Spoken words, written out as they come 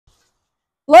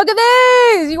Look at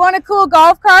these! You want a cool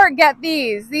golf cart? Get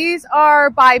these. These are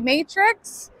by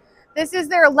Matrix. This is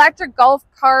their electric golf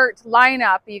cart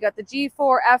lineup. You got the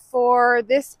G4, F4.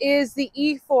 This is the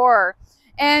E4.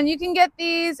 And you can get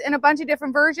these in a bunch of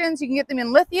different versions. You can get them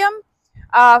in lithium.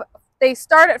 They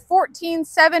start at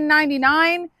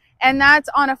 $14,799, and that's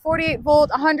on a 48 volt,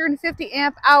 150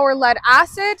 amp hour lead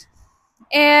acid.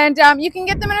 And you can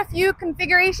get them in a few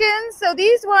configurations. So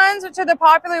these ones, which are the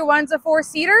popular ones, are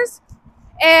 4-seaters.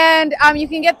 And you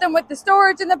can get them with the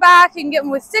storage in the back. You can get them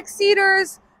with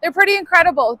 6-seaters. They're pretty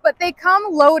incredible, but they come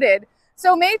loaded.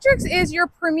 So Matrix is your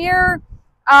premier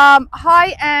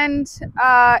high-end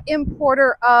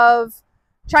importer of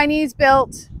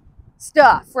Chinese-built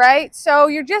stuff, right? So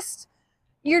you're just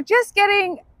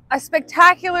getting a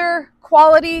spectacular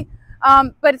quality,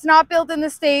 but it's not built in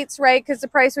the States, right? Because the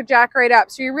price would jack right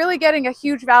up. So you're really getting a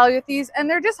huge value with these, and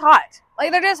they're just hot. Like,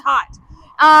 they're just hot.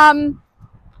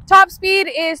 Top speed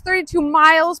is 32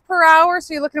 miles per hour,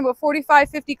 so you're looking at about 45,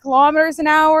 50 kilometers an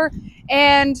hour,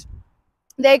 and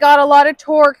they got a lot of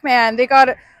torque, man. They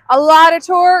got a lot of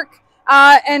torque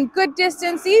and good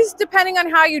distance. These, depending on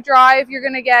how you drive, you're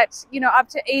going to get, you know, up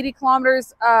to 80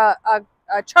 kilometers a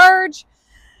charge.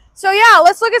 So yeah,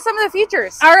 let's look at some of the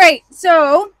features. All right,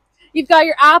 so you've got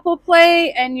your Apple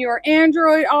Play and your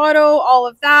Android Auto, all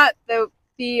of that.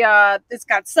 It's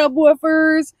got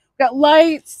subwoofers, got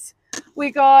lights.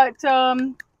 We got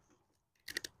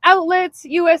outlets,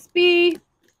 USB,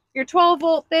 your 12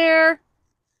 volt there.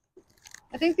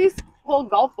 I think these hold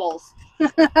golf balls.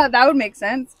 That would make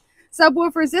sense.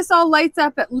 Subwoofers, this all lights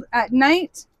up at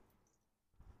night.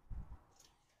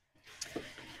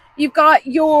 You've got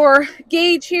your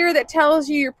gauge here that tells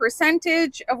you your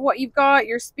percentage of what you've got,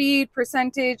 your speed,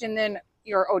 percentage, and then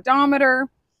your odometer.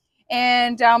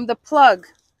 And the plug.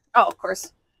 Oh, of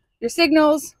course. Your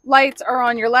signals, lights are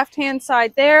on your left-hand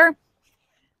side there.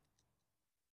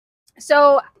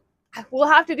 So we'll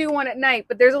have to do one at night,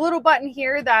 but there's a little button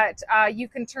here that you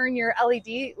can turn your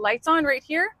LED lights on right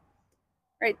here,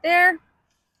 right there.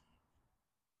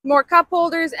 More cup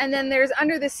holders, and then there's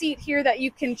under the seat here that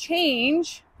you can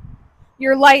change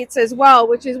your lights as well,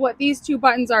 which is what these two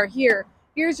buttons are here.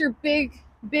 Here's your big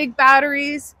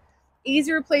batteries,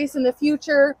 easy to replace in the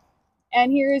future.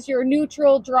 And here's your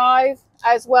neutral drive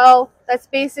as well. That's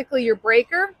basically your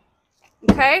breaker.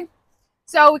 Okay,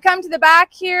 so we come to the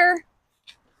back here.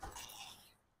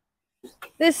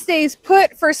 This stays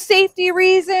put for safety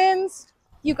reasons.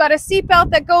 You've got a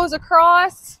seatbelt that goes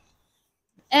across,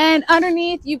 and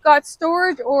underneath you've got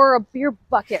storage or a beer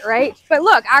bucket, right? But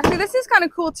look, actually this is kind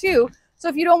of cool too. So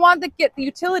if you don't want to get the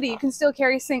utility, you can still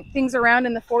carry things around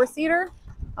in the 4-seater.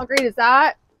 How great is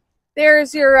that?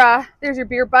 There's your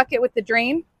beer bucket with the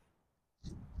drain.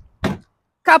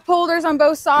 Cup holders on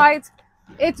both sides.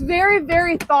 It's very,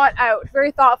 very thought out,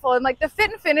 very thoughtful, and like the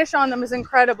fit and finish on them is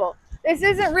incredible. This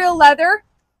isn't real leather,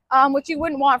 which you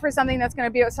wouldn't want for something that's going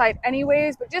to be outside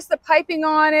anyways, but just the piping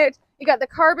on it. You got the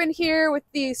carbon here with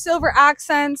the silver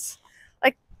accents.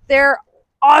 Like, they're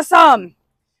awesome.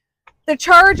 The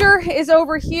charger is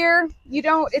over here.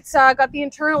 It's got the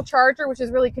internal charger, which is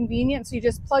really convenient. So you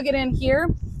just plug it in here,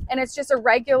 and it's just a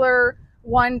regular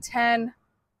 110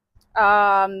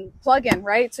 plug-in,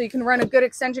 right? So you can run a good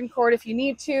extension cord if you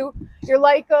need to. Your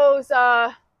light goes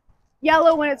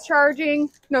yellow when it's charging.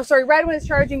 No, sorry, red when it's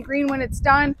charging, green when it's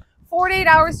done. 48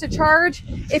 hours to charge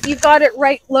if you've got it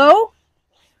right low.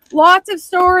 Lots of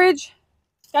storage.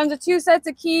 Comes with 2 sets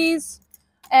of keys,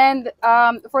 and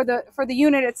for the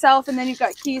unit itself, and then you've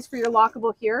got keys for your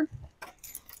lockable here.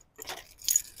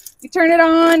 You turn it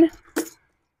on.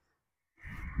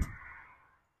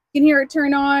 You can hear it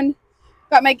turn on.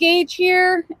 Got my gauge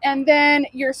here, and then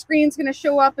your screen's going to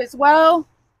show up as well.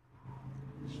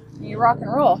 You rock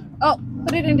and roll. Oh,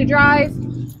 put it into drive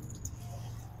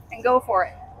and go for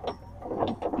it.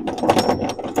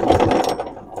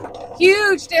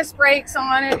 Huge disc brakes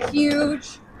on it,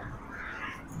 huge.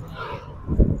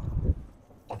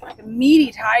 Like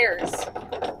meaty tires.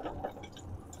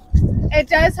 It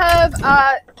does have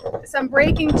some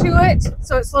braking to it,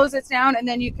 so it slows it down and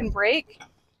then you can brake.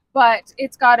 But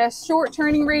it's got a short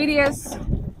turning radius.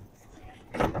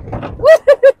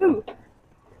 Woohoo!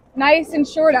 Nice and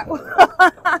short. Oh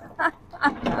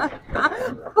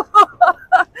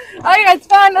yeah, it's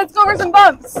fun. Let's go over some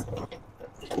bumps.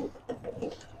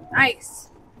 Nice.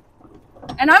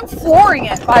 And I'm flooring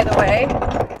it, by the way.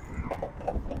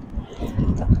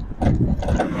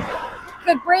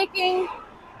 Good braking.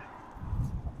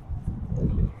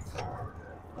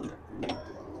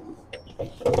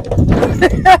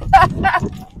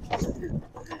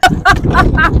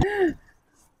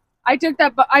 I took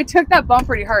that bump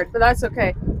pretty hard, but that's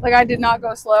okay. Like, I did not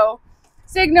go slow.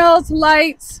 Signals,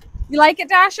 lights. You like it,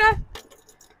 Dasha?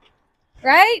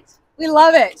 Right? We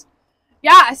love it.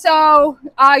 Yeah, so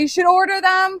you should order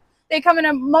them. They come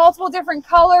in multiple different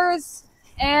colors.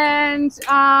 And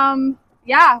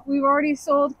yeah, we've already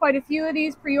sold quite a few of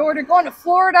these pre-order. Going to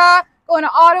Florida, going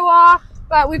to Ottawa.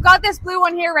 But we've got this blue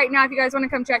one here right now if you guys want to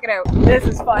come check it out. This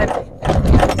is fun.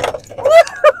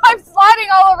 I'm sliding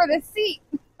all over the seat.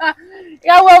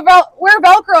 Yeah, we're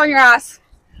Velcro on your ass.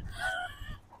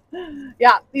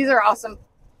 Yeah, these are awesome.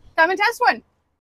 Come and test one.